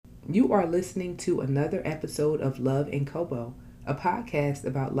You are listening to another episode of Love and Kobo, a podcast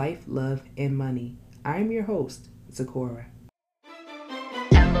about life, love, and money. I am your host, Zakora.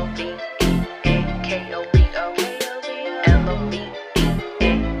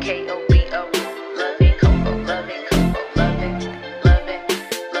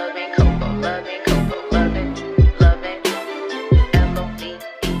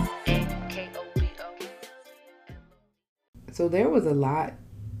 So there was a lot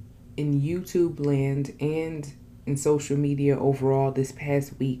in YouTube land and in social media overall this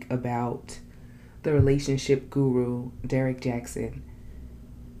past week about the relationship guru, Derek Jackson.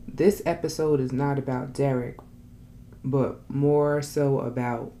 This episode is not about Derek, but more so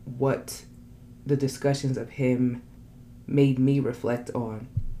about what the discussions of him made me reflect on.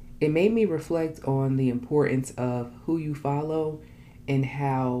 It made me reflect on the importance of who you follow and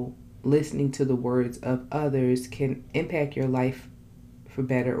how listening to the words of others can impact your life for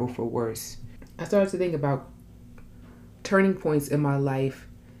better or for worse. I started to think about turning points in my life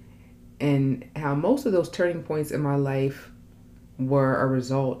and how most of those turning points in my life were a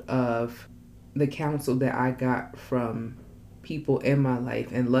result of the counsel that I got from people in my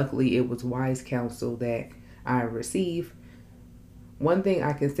life. And luckily it was wise counsel that I received. One thing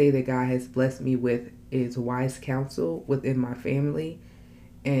I can say that God has blessed me with is wise counsel within my family,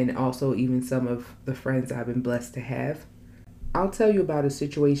 and also even some of the friends I've been blessed to have. I'll tell you about a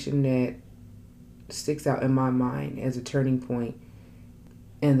situation that sticks out in my mind as a turning point,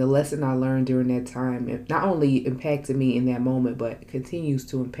 and the lesson I learned during that time. It not only impacted me in that moment, but continues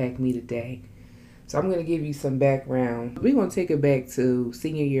to impact me today. So I'm going to give you some background. We're going to take it back to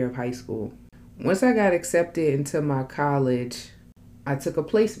senior year of high school. Once I got accepted into my college, I took a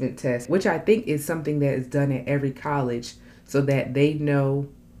placement test, which I think is something that is done at every college, so that they know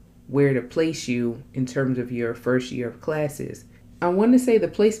where to place you in terms of your first year of classes. I want to say the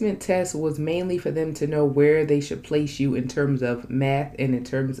placement test was mainly for them to know where they should place you in terms of math and in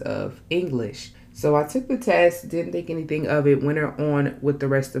terms of English. So I took the test, didn't think anything of it, went on with the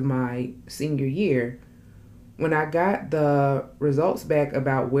rest of my senior year. When I got the results back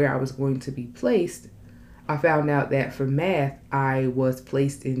about where I was going to be placed, I found out that for math, I was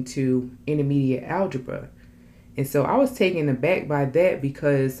placed into intermediate algebra. And so I was taken aback by that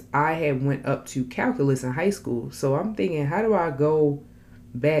because I had went up to calculus in high school. So I'm thinking, how do I go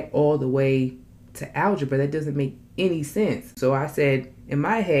back all the way to algebra? That doesn't make any sense. So I said in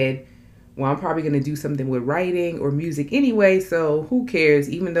my head, well, I'm probably going to do something with writing or music anyway. So who cares?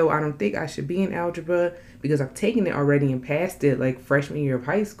 Even though I don't think I should be in algebra because I've taken it already and passed it like freshman year of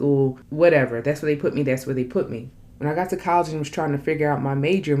high school, whatever. That's where they put me. That's where they put me. When I got to college and was trying to figure out my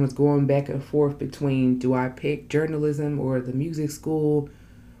major and was going back and forth between, do I pick journalism or the music school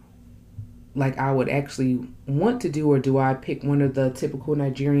like I would actually want to do, or do I pick one of the typical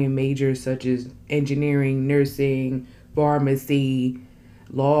Nigerian majors such as engineering, nursing, pharmacy,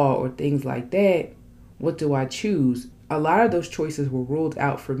 law, or things like that? What do I choose? A lot of those choices were ruled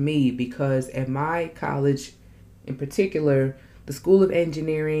out for me because at my college in particular, the School of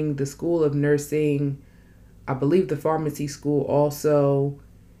Engineering, the School of Nursing, I believe the pharmacy school also,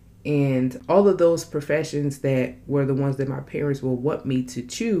 and all of those professions that were the ones that my parents would want me to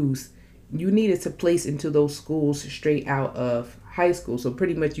choose, you needed to place into those schools straight out of high school. So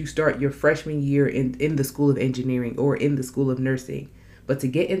pretty much you start your freshman year in the School of Engineering or in the School of Nursing. But to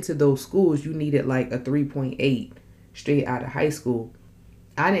get into those schools, you needed like a 3.8 straight out of high school.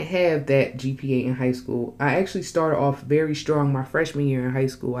 I didn't have that GPA in high school. I actually started off very strong my freshman year in high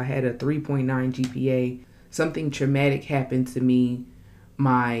school. I had a 3.9 GPA. Something traumatic happened to me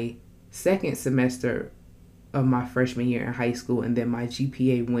my second semester of my freshman year in high school, and then my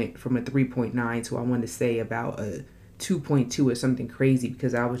GPA went from a 3.9 to, I want to say, about a 2.2 or something crazy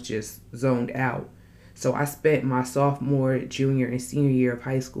because I was just zoned out. So I spent my sophomore, junior, and senior year of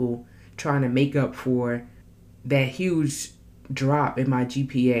high school trying to make up for that huge drop in my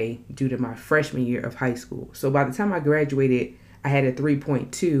GPA due to my freshman year of high school. So by the time I graduated, I had a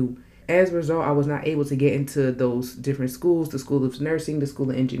 3.2. As a result, I was not able to get into those different schools, the School of Nursing, the School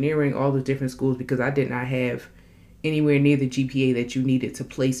of Engineering, all those different schools, because I did not have anywhere near the GPA that you needed to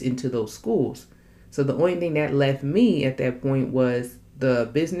place into those schools. So the only thing that left me at that point was the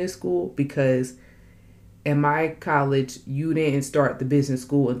business school, because in my college, you didn't start the business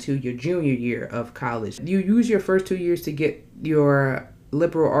school until your junior year of college. You use your first 2 years to get your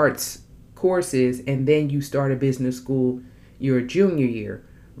liberal arts courses, and then you start a business school your junior year,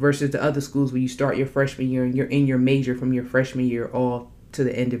 versus the other schools where you start your freshman year and you're in your major from your freshman year all to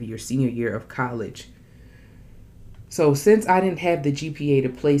the end of your senior year of college. So since I didn't have the GPA to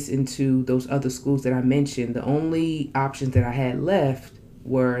place into those other schools that I mentioned, the only options that I had left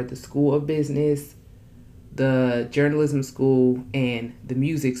were the School of Business, the journalism school, and the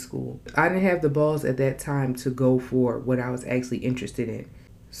music school. I didn't have the balls at that time to go for what I was actually interested in.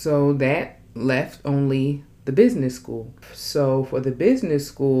 So that left only the business school. So for the business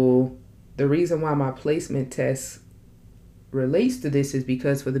school, the reason why my placement test relates to this is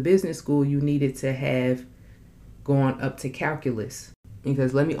because for the business school, you needed to have gone up to calculus.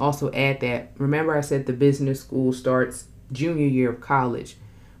 Because let me also add that, remember I said the business school starts junior year of college,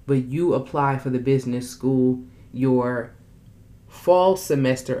 but you apply for the business school your fall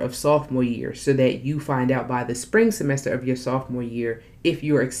semester of sophomore year so that you find out by the spring semester of your sophomore year if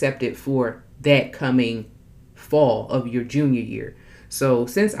you're accepted for that coming fall of your junior year. So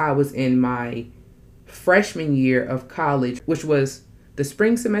since I was in my freshman year of college, which was the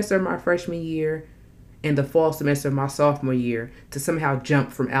spring semester of my freshman year and the fall semester of my sophomore year, to somehow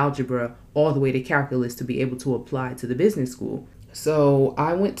jump from algebra all the way to calculus to be able to apply to the business school. So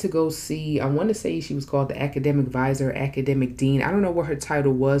I went to go see, I want to say she was called the academic advisor, academic dean. I don't know what her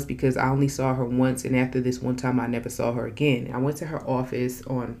title was because I only saw her once, and after this one time I never saw her again. I went to her office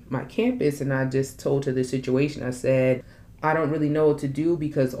on my campus and I just told her the situation. I said, I don't really know what to do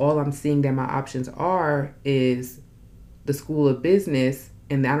because all I'm seeing that my options are is the School of Business,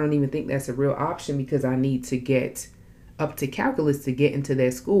 and I don't even think that's a real option because I need to get up to calculus to get into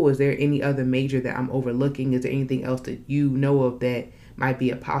that school. Is there any other major that I'm overlooking? Is there anything else that you know of that might be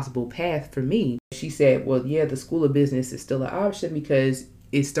a possible path for me? She said, well, yeah, the School of Business is still an option because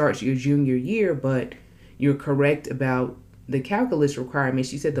it starts your junior year, but you're correct about the calculus requirement.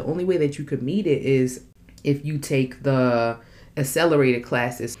 She said the only way that you could meet it is if you take the accelerated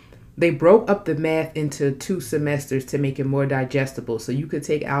classes. They broke up the math into 2 semesters to make it more digestible. So you could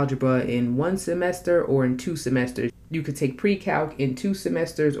take algebra in 1 semester or in 2 semesters. You could take pre-calc in 2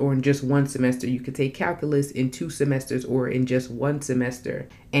 semesters or in just 1 semester. You could take calculus in 2 semesters or in just 1 semester.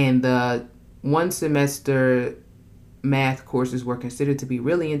 And the 1 semester math courses were considered to be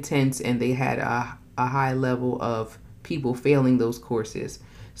really intense, and they had a high level of people failing those courses.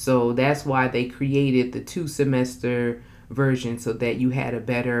 So that's why they created the 2 semester version so that you had a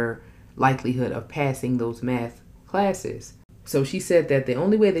better likelihood of passing those math classes. So she said that the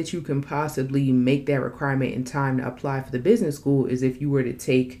only way that you can possibly make that requirement in time to apply for the business school is if you were to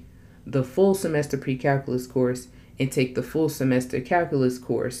take the full semester pre-calculus course and take the full semester calculus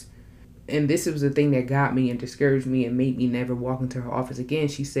course. And this was the thing that got me and discouraged me and made me never walk into her office again.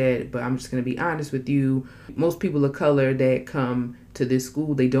 She said, but I'm just going to be honest with you. Most people of color that come to this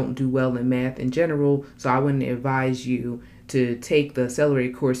school, they don't do well in math in general. So I wouldn't advise you to take the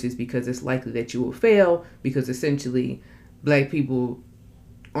accelerated courses because it's likely that you will fail, because essentially Black people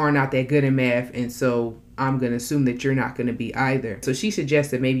are not that good in math. And so I'm going to assume that you're not going to be either. So she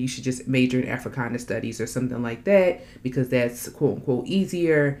suggested maybe you should just major in Africana studies or something like that because that's quote unquote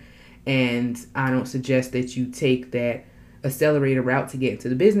easier. And I don't suggest that you take that accelerated route to get into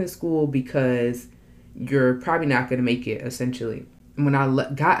the business school because you're probably not going to make it, essentially. And when I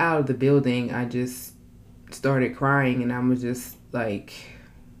got out of the building, I just started crying and I was just like,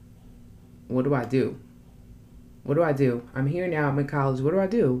 what do I do? What do I do? I'm here now, I'm in college. What do I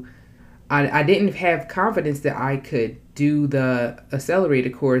do? I didn't have confidence that I could do the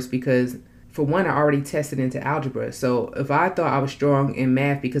accelerated course because, for one, I already tested into algebra. So if I thought I was strong in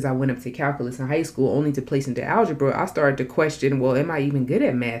math because I went up to calculus in high school only to place into algebra, I started to question, well, am I even good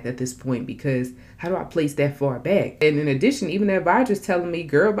at math at this point? Because how do I place that far back? And in addition, even the advisor's telling me,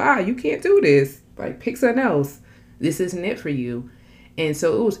 girl, bye, you can't do this. Like, pick something else. This isn't it for you. And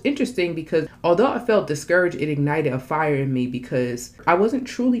so it was interesting because although I felt discouraged, it ignited a fire in me because I wasn't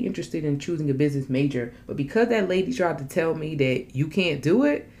truly interested in choosing a business major. But because that lady tried to tell me that you can't do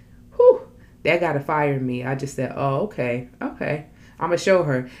it, whew, that got a fire in me. I just said, oh, okay. I'm going to show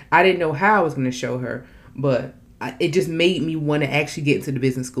her. I didn't know how I was going to show her, but it just made me want to actually get into the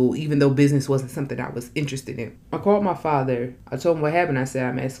business school, even though business wasn't something I was interested in. I called my father. I told him what happened. I said,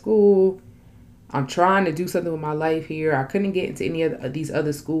 I'm at school. I'm trying to do something with my life here. I couldn't get into any of these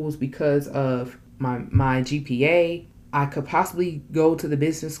other schools because of my GPA. I could possibly go to the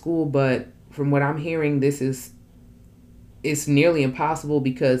business school, but from what I'm hearing, it's nearly impossible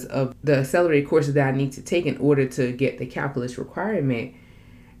because of the accelerated courses that I need to take in order to get the calculus requirement.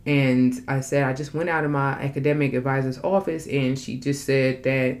 And I said, I just went out of my academic advisor's office and she just said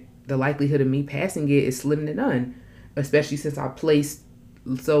that the likelihood of me passing it is slim to none, especially since I placed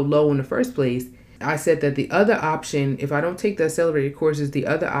so low in the first place. I said that the other option, if I don't take the accelerated courses, the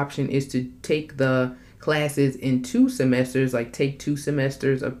other option is to take the classes in 2 semesters, like take 2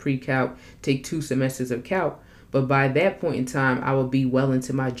 semesters of pre-calc, take 2 semesters of calc. But by that point in time, I will be well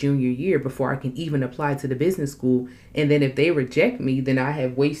into my junior year before I can even apply to the business school. And then if they reject me, then I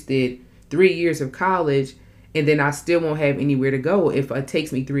have wasted 3 years of college, and then I still won't have anywhere to go if it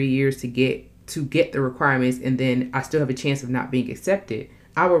takes me 3 years to get the requirements, and then I still have a chance of not being accepted.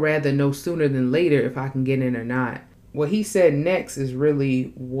 I would rather know sooner than later if I can get in or not. What he said next is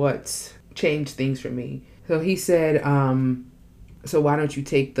really what changed things for me. So he said, so why don't you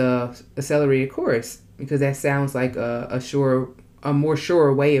take the accelerated course? Because that sounds like a more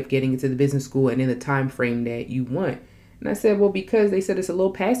sure way of getting into the business school and in the time frame that you want. And I said, well, because they said it's a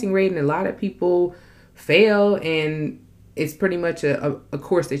low passing rate and a lot of people fail, and it's pretty much a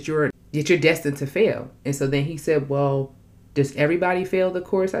course that you're destined to fail. And so then he said, well, does everybody fail the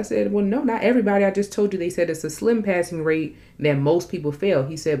course? I said, well, no, not everybody. I just told you they said it's a slim passing rate that most people fail.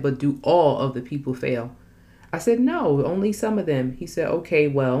 He said, but do all of the people fail? I said, no, only some of them. He said, okay,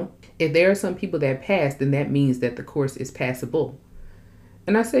 well, if there are some people that pass, then that means that the course is passable.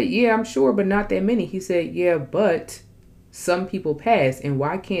 And I said, yeah, I'm sure, but not that many. He said, yeah, but some people pass, and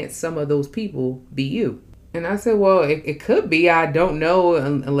why can't some of those people be you? And I said, well, it could be. I don't know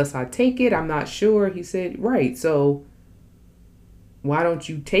unless I take it. I'm not sure. He said, right, so why don't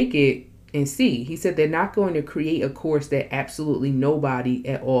you take it and see? He said they're not going to create a course that absolutely nobody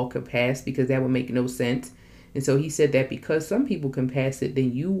at all could pass, because that would make no sense. And so he said that because some people can pass it,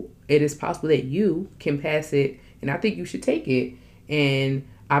 then it is possible that you can pass it, and I think you should take it. And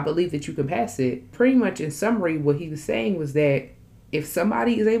I believe that you can pass it. Pretty much in summary, what he was saying was that if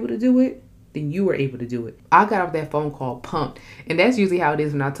somebody is able to do it, then you were able to do it. I got off that phone call pumped. And that's usually how it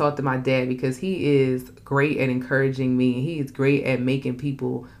is when I talk to my dad, because he is great at encouraging me, and he is great at making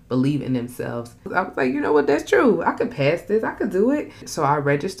people believe in themselves. I was like, you know what, that's true. I could pass this. I could do it. So I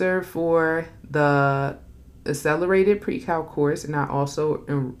registered for the accelerated pre-cal course, and I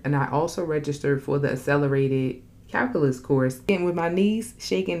also registered for the accelerated calculus course. And with my knees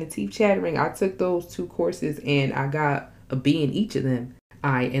shaking and teeth chattering, I took those two courses and I got a B in each of them.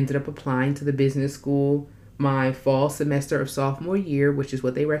 I ended up applying to the business school my fall semester of sophomore year, which is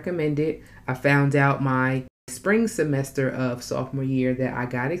what they recommended. I found out my spring semester of sophomore year that I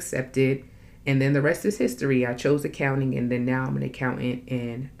got accepted, and then the rest is history. I chose accounting, and then now I'm an accountant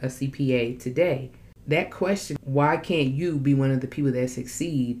and a CPA today. That question, why can't you be one of the people that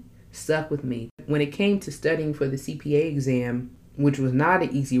succeed, stuck with me. When it came to studying for the CPA exam, which was not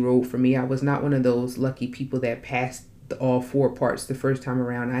an easy road for me, I was not one of those lucky people that passed all 4 parts the first time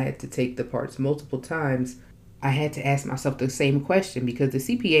around. I had to take the parts multiple times. I had to ask myself the same question, because the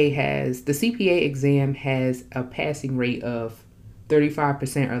CPA exam has a passing rate of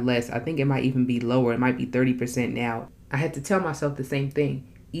 35% or less. I think it might even be lower. It might be 30% now. I had to tell myself the same thing.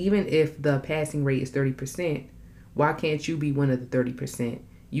 Even if the passing rate is 30%, why can't you be one of the 30%?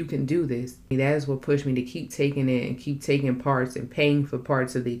 You can do this. That is what pushed me to keep taking it and keep taking parts and paying for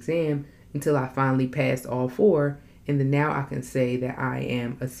parts of the exam until I finally passed all 4. And then now I can say that I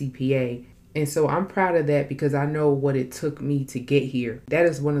am a CPA. And so I'm proud of that, because I know what it took me to get here. That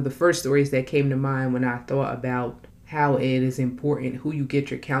is one of the first stories that came to mind when I thought about how it is important who you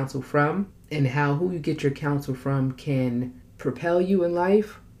get your counsel from, and how who you get your counsel from can propel you in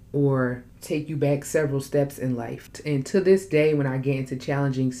life or take you back several steps in life. And to this day, when I get into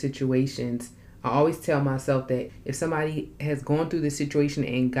challenging situations, I always tell myself that if somebody has gone through this situation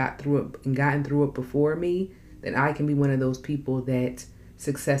and gotten through it before me, then I can be one of those people that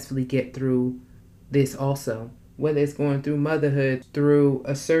successfully get through this also. Whether it's going through motherhood, through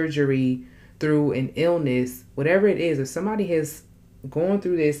a surgery, through an illness, whatever it is, if somebody has gone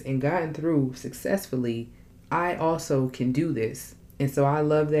through this and gotten through successfully, I also can do this. And so I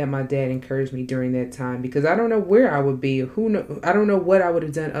love that my dad encouraged me during that time, because I don't know where I would be. I don't know what I would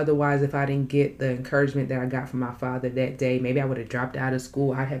have done otherwise if I didn't get the encouragement that I got from my father that day. Maybe I would have dropped out of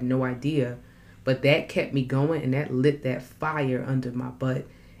school. I have no idea. But that kept me going, and that lit that fire under my butt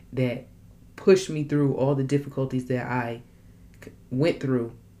that pushed me through all the difficulties that I went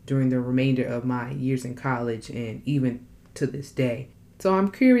through during the remainder of my years in college and even to this day. So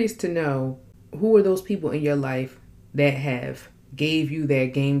I'm curious to know, who are those people in your life that have gave you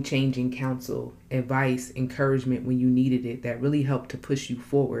that game-changing counsel, advice, encouragement when you needed it, that really helped to push you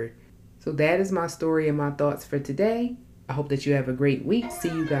forward? So that is my story and my thoughts for today. I hope that you have a great week. See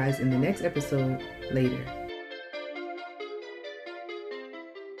you guys in the next episode later.